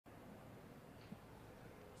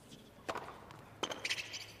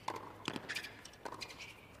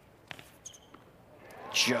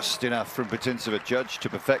just enough from Putintseva, judged to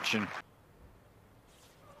perfection.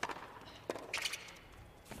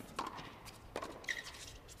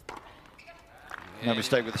 No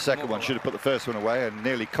mistake with the second one, should have put the first one away, and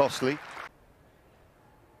nearly costly.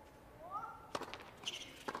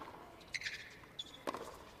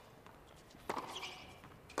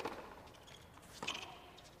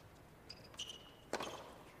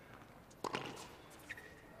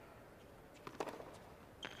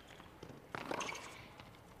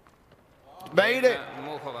 Made it.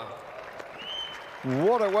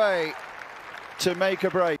 What a way to make a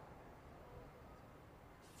break.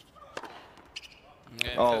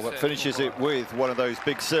 Oh, but finishes it with one of those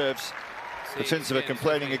big serves. Putintseva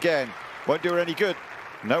complaining again. Won't do her any good.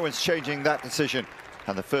 No one's changing that decision.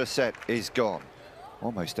 And the first set is gone.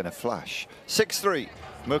 Almost in a flash. 6-3.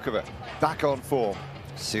 Muchova back on form.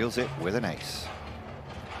 Seals it with an ace.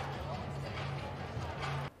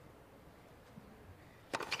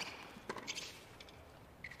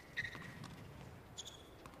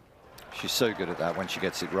 She's so good at that when she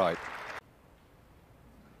gets it right.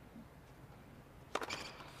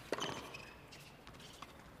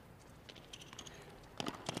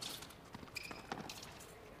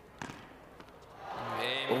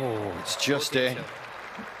 Oh, it's just in.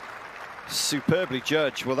 Superbly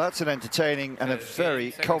judged. Well, that's an entertaining and a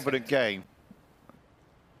very confident game.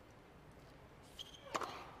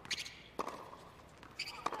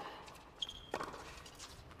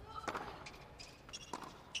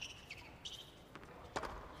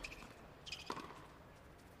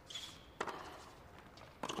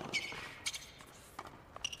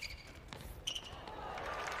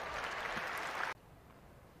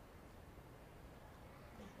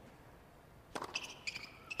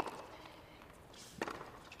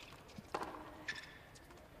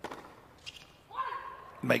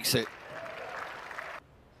 Makes it.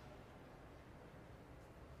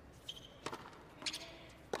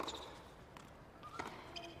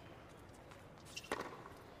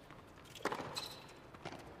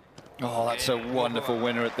 Oh, that's a wonderful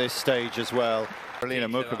winner at this stage as well. Karolina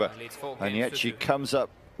Muchova. And yet she comes up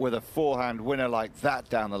with a forehand winner like that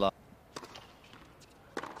down the line.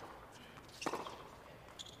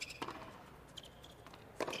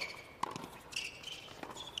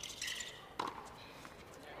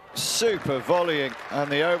 Super volleying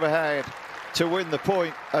and the overhead to win the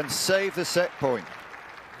point and save the set point.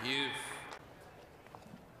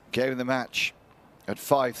 Game of the match at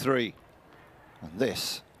 5-3. And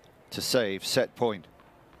this to save set point.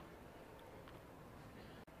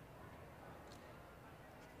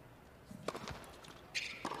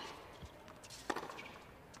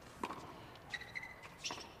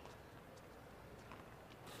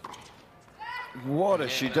 What has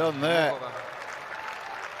she done there?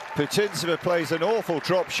 Putintseva plays an awful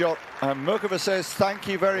drop shot, and Muchova says thank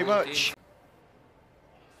you very much.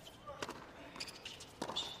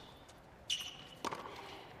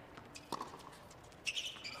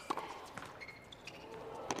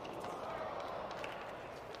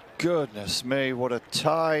 Goodness me, what a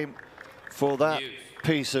time for that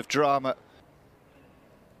piece of drama.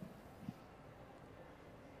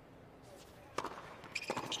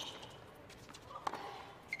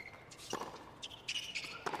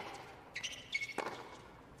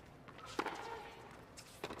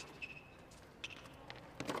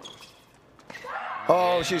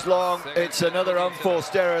 Oh, she's long. It's another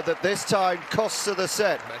unforced error that this time costs her the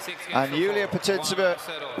set. And Yulia Putintseva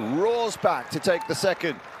roars back to take the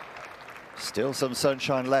second. Still some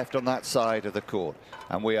sunshine left on that side of the court.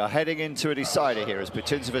 And we are heading into a decider here as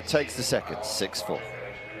Putintseva takes the second, 6-4.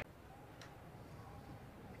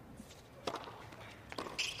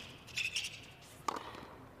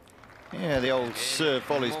 Yeah, the old serve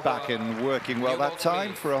volley's back and working well that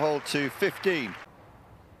time for a hold to 15.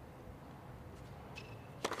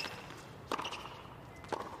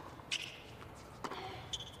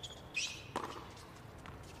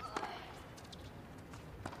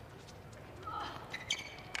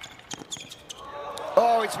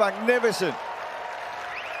 Oh, it's magnificent.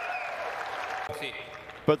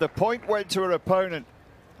 But the point went to her opponent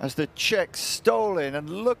as the Czech stole in, and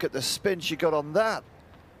look at the spin she got on that.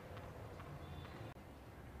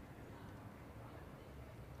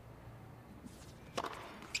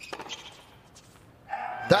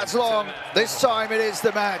 That's long. This time it is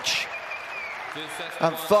the match.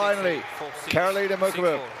 And finally, Karolina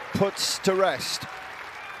Muchova puts to rest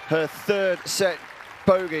her third set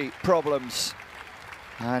bogey problems.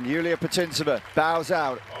 And Yulia Putintseva bows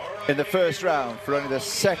out in the first round for only the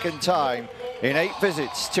second time in 8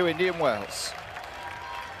 visits to Indian Wells.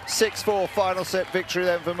 6-4 final set victory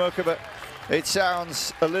then for Muchova. It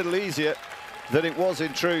sounds a little easier, than it was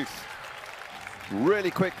in truth.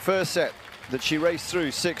 Really quick first set that she raced through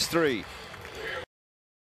 6-3.